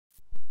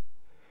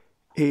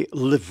A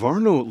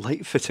Livarno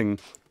light fitting,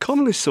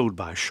 commonly sold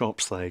by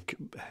shops like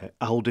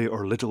Aldi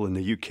or Lidl in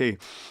the UK.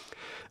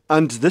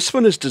 And this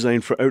one is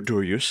designed for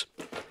outdoor use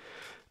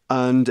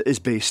and is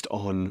based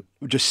on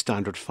just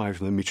standard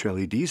 5mm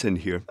LEDs in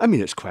here. I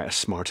mean, it's quite a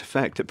smart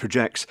effect. It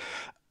projects,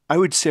 I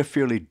would say, a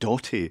fairly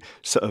dotty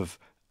sort of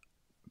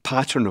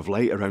pattern of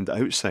light around the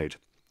outside.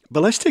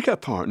 But let's take it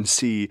apart and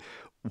see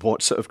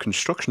what sort of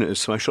construction it is,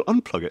 so I shall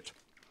unplug it.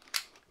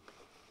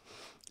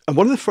 And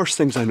one of the first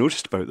things I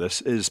noticed about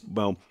this is,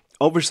 well,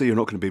 obviously you're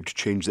not going to be able to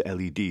change the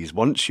LEDs.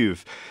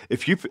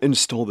 If you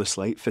install this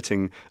light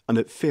fitting and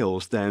it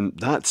fails, then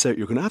that's it.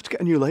 You're going to have to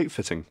get a new light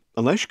fitting,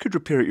 unless you could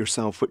repair it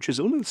yourself, which is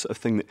only the sort of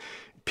thing that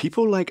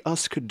people like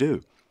us could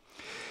do.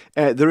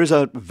 There is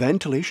a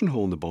ventilation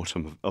hole in the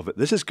bottom of it.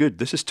 This is good.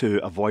 This is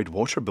to avoid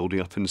water building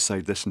up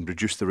inside this and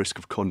reduce the risk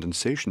of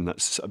condensation.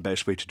 That's the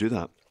best way to do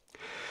that.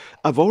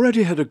 I've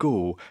already had a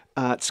go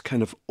at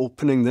kind of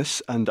opening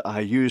this, and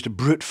I used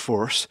brute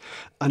force,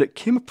 and it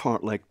came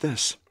apart like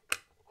this.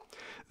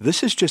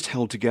 This is just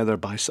held together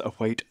by sort of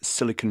white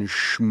silicon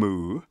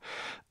schmoo,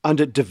 and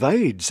it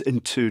divides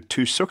into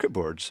two circuit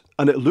boards,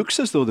 and it looks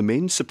as though the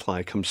main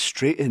supply comes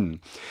straight in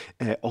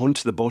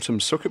onto the bottom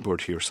circuit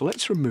board here. So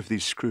let's remove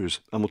these screws,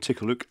 and we'll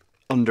take a look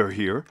under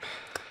here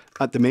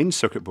at the main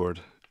circuit board.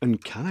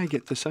 And can I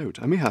get this out?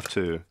 I may have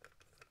to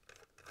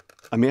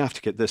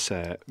get this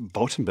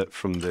bottom bit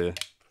from the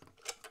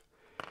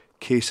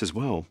case as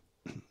well.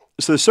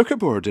 So the circuit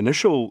board,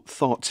 initial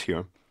thoughts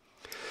here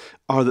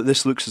are that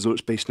this looks as though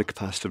it's based on a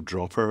capacitive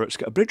dropper. It's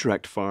got a bridge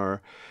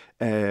rectifier.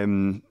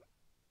 It's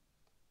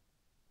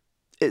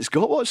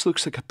got what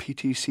looks like a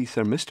PTC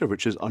thermistor,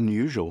 which is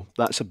unusual.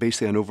 That's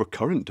basically an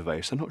overcurrent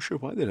device. I'm not sure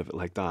why they'd have it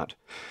like that.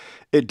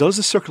 It does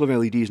a circle of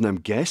LEDs, and I'm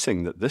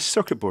guessing that this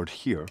circuit board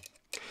here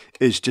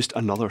is just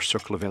another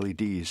circle of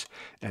LEDs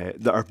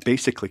that are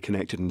basically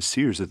connected in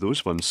series with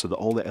those ones, so that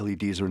all the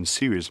LEDs are in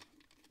series.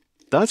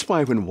 That's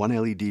why when one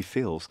LED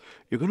fails,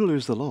 you're going to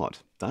lose the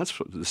lot. That's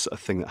the sort of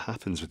thing that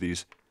happens with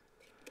these.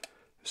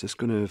 Is this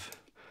going to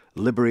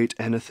liberate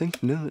anything?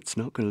 No, it's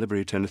not going to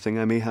liberate anything.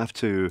 I may have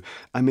to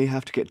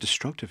get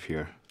destructive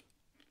here.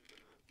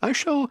 I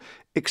shall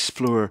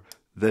explore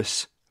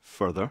this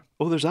further.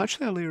 Oh, there's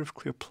actually a layer of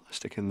clear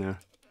plastic in there.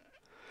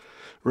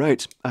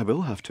 Right, I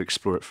will have to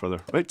explore it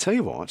further. Right, tell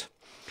you what,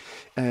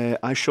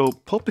 I shall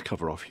pop the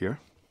cover off here,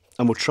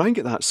 and we'll try and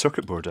get that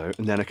circuit board out,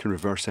 and then I can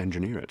reverse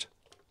engineer it.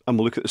 And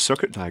we'll look at the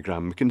circuit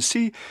diagram. We can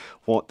see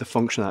what the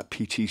function of that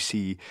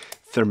PTC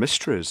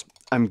thermistor is.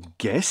 I'm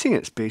guessing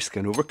it's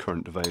basically an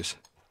overcurrent device.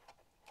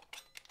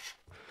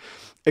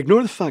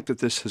 Ignore the fact that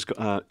this has got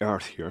an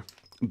earth here,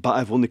 but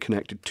I've only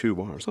connected two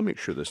wires. I'll make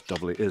sure this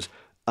doubly is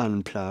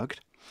unplugged.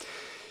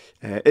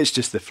 It's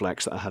just the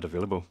flex that I had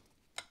available.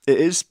 It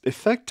is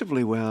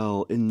effectively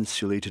well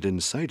insulated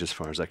inside as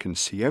far as I can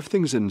see.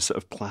 Everything's in sort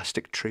of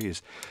plastic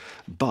trays.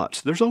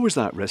 But there's always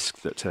that risk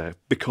that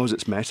because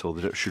it's metal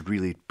that it should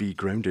really be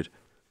grounded.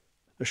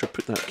 I shall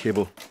put that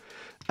cable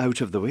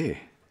out of the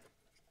way.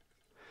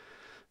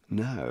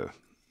 Now,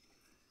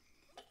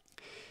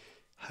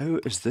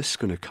 how is this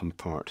going to come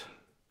apart?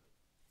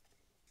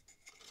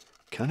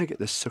 Can I get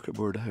this circuit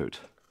board out?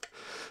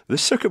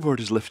 This circuit board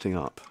is lifting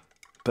up,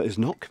 but is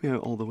not coming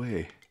out all the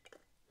way.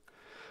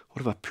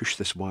 What if I push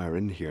this wire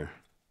in here?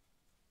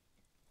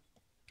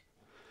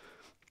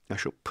 I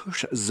shall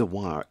push the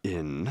wire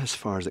in as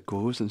far as it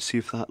goes and see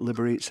if that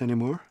liberates any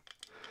more.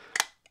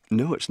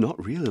 No, it's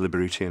not really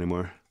liberating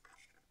anymore.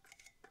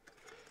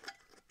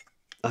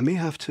 I may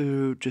have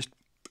to just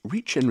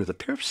reach in with a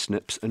pair of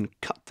snips and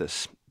cut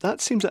this. That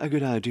seems like a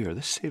good idea.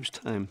 This saves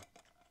time.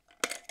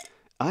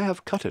 I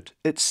have cut it.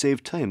 It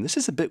saved time. This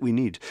is a bit we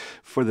need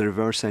for the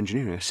reverse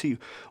engineering. I see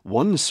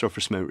one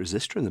surface mount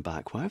resistor in the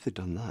back. Why have they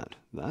done that?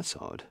 That's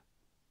odd.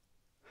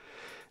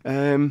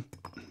 Can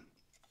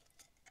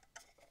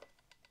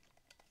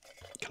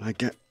I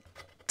get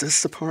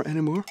this apart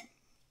anymore?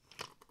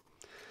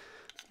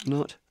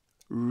 Not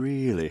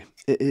really.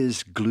 It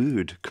is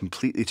glued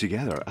completely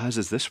together, as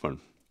is this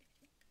one.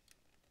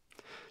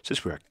 This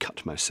is where I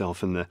cut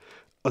myself on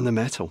the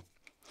metal.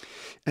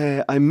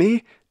 I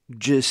may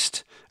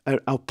just...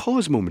 I'll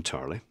pause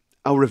momentarily.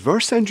 I'll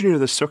reverse engineer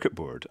the circuit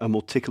board, and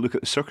we'll take a look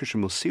at the circuitry,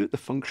 and we'll see what the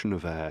function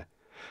of... I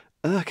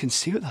can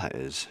see what that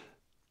is.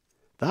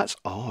 That's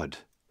odd.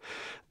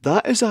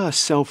 That is a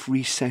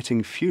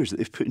self-resetting fuse that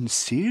they've put in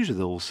series with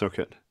the whole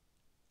circuit.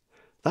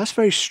 That's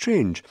very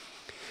strange.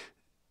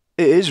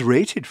 It is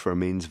rated for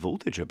mains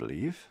voltage, I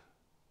believe.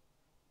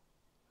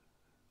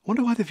 I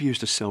wonder why they've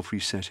used a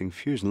self-resetting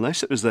fuse,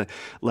 unless it was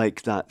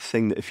like that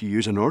thing that if you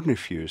use an ordinary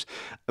fuse,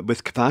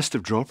 with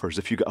capacitive droppers,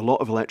 if you get a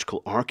lot of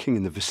electrical arcing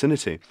in the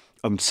vicinity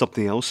of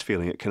something else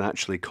failing, it can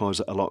actually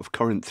cause a lot of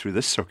current through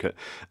this circuit,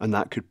 and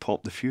that could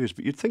pop the fuse,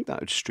 but you'd think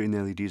that would strain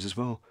the LEDs as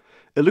well.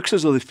 It looks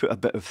as though they've put a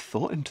bit of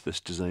thought into this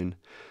design.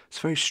 It's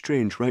very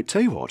strange. Right,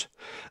 tell you what,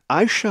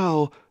 I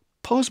shall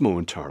pause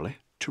momentarily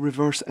to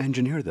reverse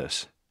engineer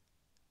this.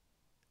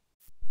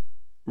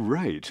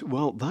 Right,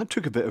 well, that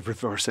took a bit of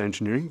reverse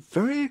engineering.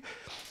 Very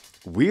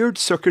Weird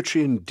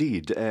circuitry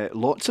indeed.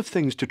 Lots of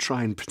things to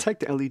try and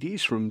protect the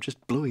LEDs from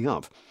just blowing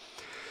up.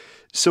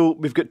 So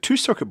we've got two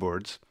circuit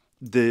boards,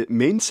 the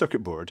main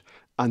circuit board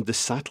and the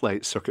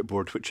satellite circuit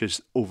board, which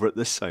is over at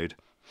this side.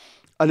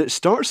 And it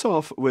starts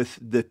off with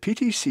the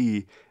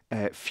PTC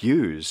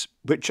fuse,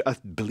 which I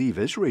believe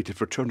is rated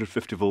for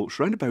 250 volts,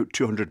 around about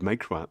 200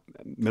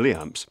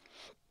 milliamps.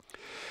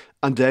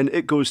 And then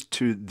it goes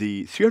to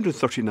the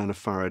 330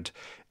 nanofarad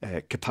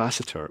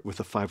capacitor with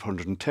a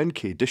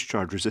 510k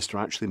discharge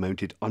resistor actually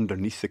mounted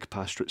underneath the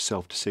capacitor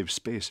itself to save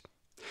space.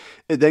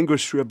 It then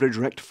goes through a bridge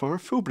rectifier,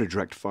 full bridge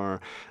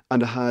rectifier,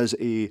 and it has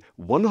a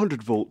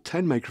 100 volt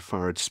 10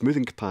 microfarad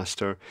smoothing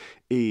capacitor,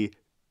 a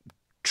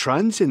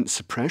transient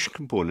suppression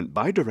component,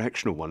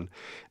 bidirectional one,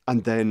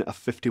 and then a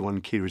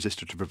 51k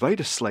resistor to provide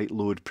a slight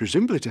load,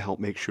 presumably to help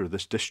make sure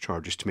this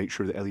discharges, to make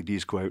sure the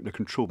LEDs go out in a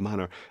controlled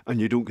manner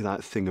and you don't get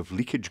that thing of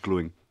leakage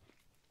glowing.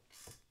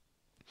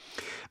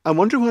 I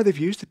wonder why they've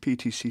used the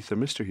PTC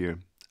thermistor here.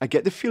 I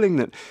get the feeling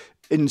that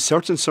in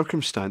certain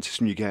circumstances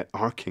when you get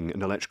arcing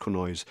and electrical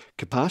noise,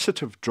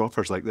 capacitive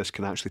droppers like this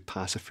can actually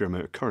pass a fair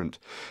amount of current.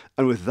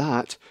 And with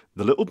that,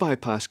 the little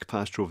bypass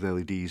capacitor over the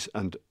LEDs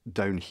and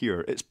down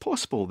here, it's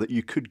possible that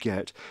you could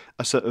get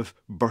a sort of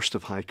burst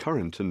of high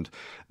current. And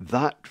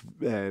that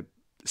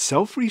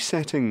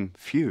self-resetting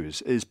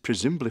fuse is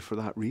presumably for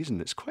that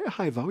reason. It's quite a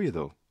high value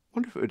though. I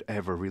wonder if it would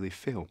ever really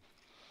fail.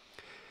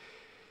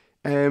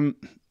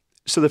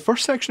 So the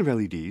first section of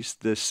LEDs,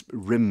 this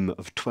rim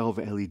of 12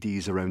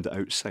 LEDs around the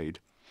outside,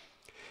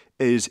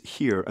 is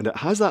here, and it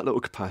has that little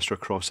capacitor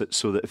across it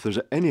so that if there's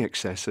any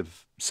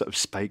excessive sort of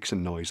spikes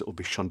in noise, it'll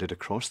be shunted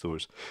across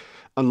those.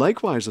 And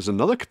likewise, there's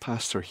another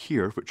capacitor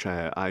here, which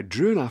I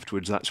drew in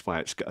afterwards. That's why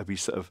it's got a wee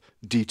sort of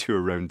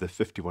detour around the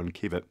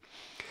 51k bit.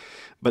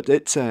 But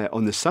it's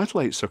on the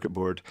satellite circuit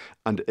board,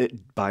 and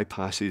it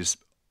bypasses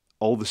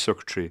all the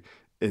circuitry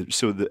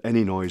so that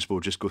any noise will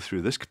just go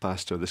through this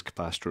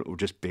capacitor. It will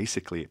just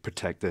basically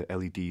protect the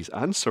LEDs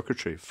and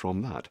circuitry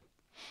from that.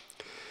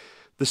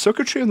 The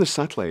circuitry on the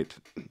satellite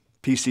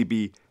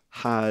PCB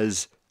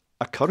has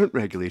a current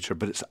regulator,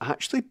 but it's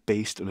actually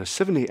based on a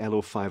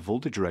 78LO5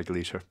 voltage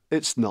regulator.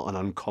 It's not an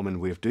uncommon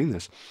way of doing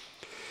this.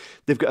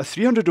 They've got a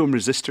 300 ohm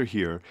resistor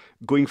here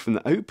going from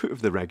the output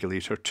of the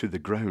regulator to the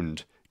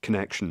ground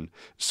connection,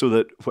 so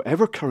that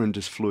whatever current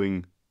is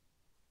flowing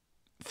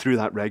through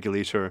that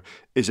regulator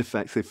is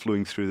effectively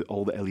flowing through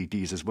all the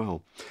LEDs as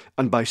well.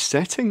 And by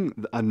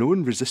setting a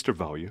known resistor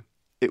value,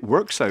 it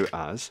works out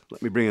as,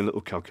 let me bring in a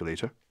little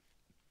calculator,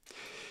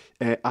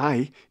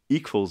 I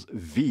equals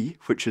V,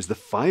 which is the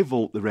 5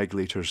 volt the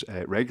regulator's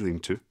regulating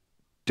to,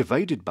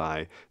 divided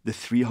by the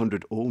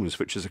 300 ohms,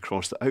 which is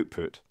across the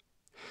output.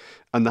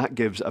 And that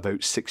gives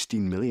about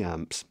 16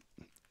 milliamps.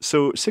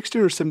 So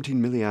 16 or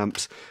 17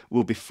 milliamps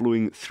will be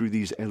flowing through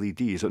these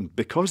LEDs, and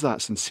because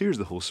that's in series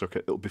the whole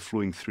circuit, it'll be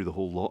flowing through the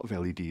whole lot of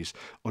LEDs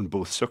on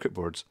both circuit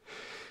boards.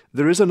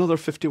 There is another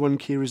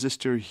 51k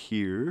resistor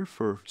here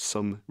for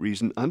some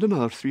reason, and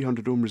another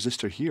 300 ohm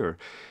resistor here,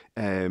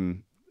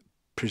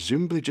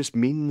 presumably just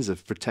means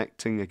of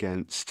protecting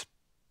against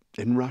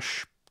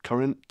inrush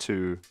current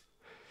to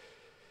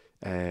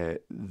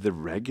the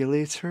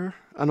regulator.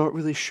 I'm not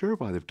really sure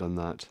why they've done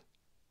that.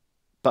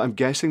 But I'm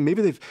guessing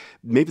maybe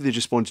they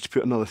just wanted to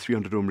put another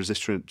 300 ohm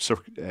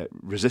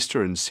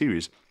resistor in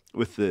series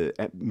with the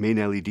main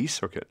LED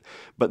circuit,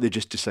 but they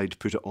just decided to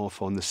put it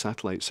off on the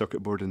satellite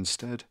circuit board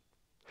instead.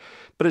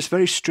 But it's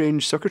very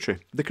strange circuitry.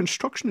 The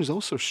construction is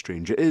also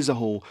strange. It is a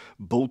whole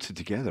bolted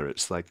together.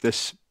 It's like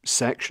this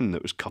section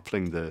that was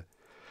coupling the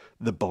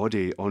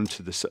body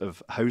onto the sort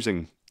of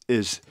housing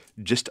is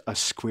just a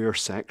square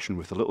section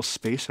with a little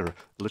spacer,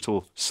 a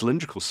little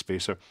cylindrical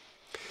spacer.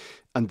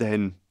 And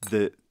then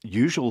the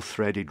usual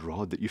threaded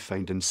rod that you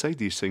find inside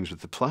these things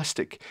with the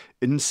plastic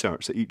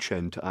inserts at each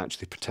end to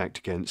actually protect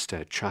against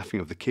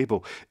chaffing of the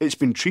cable. It's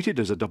been treated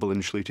as a double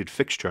insulated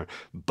fixture,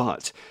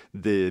 but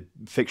the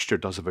fixture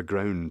does have a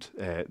ground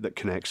that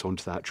connects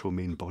onto the actual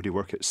main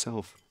bodywork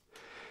itself.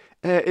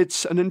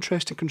 It's an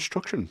interesting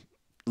construction.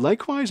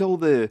 Likewise,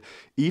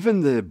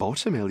 even the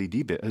bottom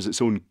LED bit has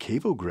its own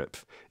cable grip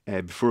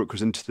before it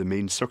goes into the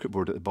main circuit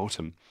board at the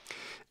bottom.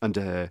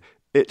 And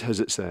it has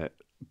its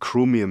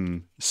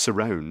chromium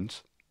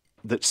surround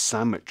that's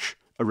sandwiched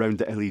around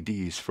the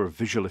LEDs for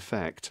visual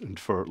effect and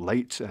for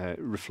light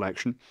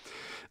reflection,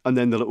 and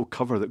then the little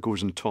cover that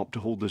goes on top to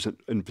hold this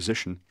in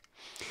position.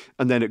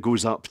 And then it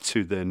goes up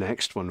to the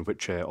next one,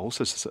 which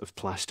also has sort of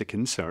plastic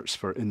inserts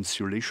for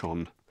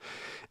insulation.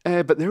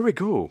 But there we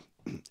go.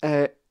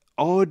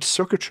 Odd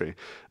circuitry,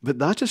 but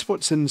that is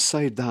what's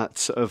inside that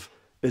sort of,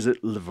 is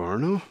it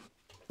Livarno?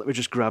 Let me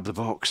just grab the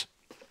box.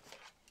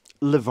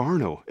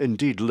 Livarno,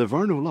 indeed,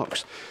 Livarno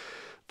Lux.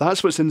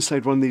 That's what's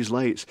inside one of these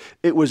lights.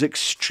 It was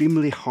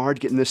extremely hard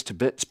getting this to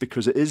bits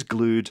because it is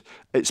glued.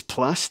 It's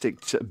plastic,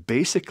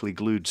 basically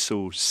glued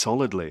so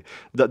solidly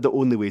that the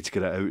only way to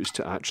get it out is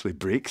to actually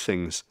break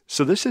things.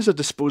 So this is a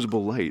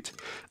disposable light,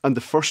 and the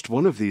first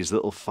one of these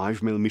little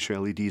 5mm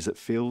LEDs that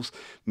fails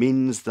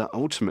means that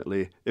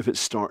ultimately, if it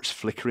starts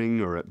flickering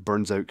or it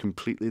burns out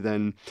completely,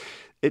 then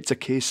it's a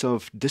case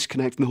of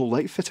disconnecting the whole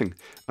light fitting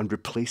and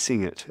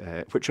replacing it,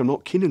 which I'm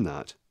not keen on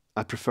that.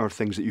 I prefer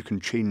things that you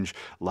can change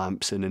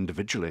lamps in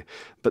individually.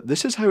 But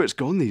this is how it's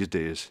gone these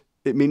days.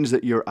 It means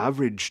that your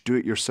average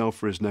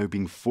do-it-yourselfer is now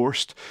being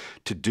forced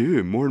to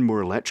do more and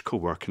more electrical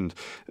work. And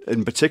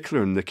in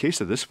particular, in the case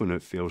of this one,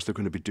 it feels they're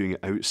going to be doing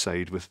it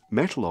outside with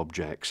metal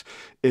objects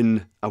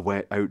in a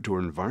wet outdoor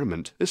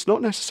environment. It's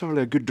not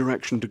necessarily a good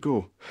direction to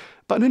go,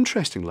 but an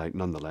interesting light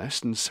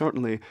nonetheless, and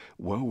certainly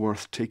well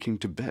worth taking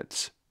to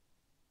bits.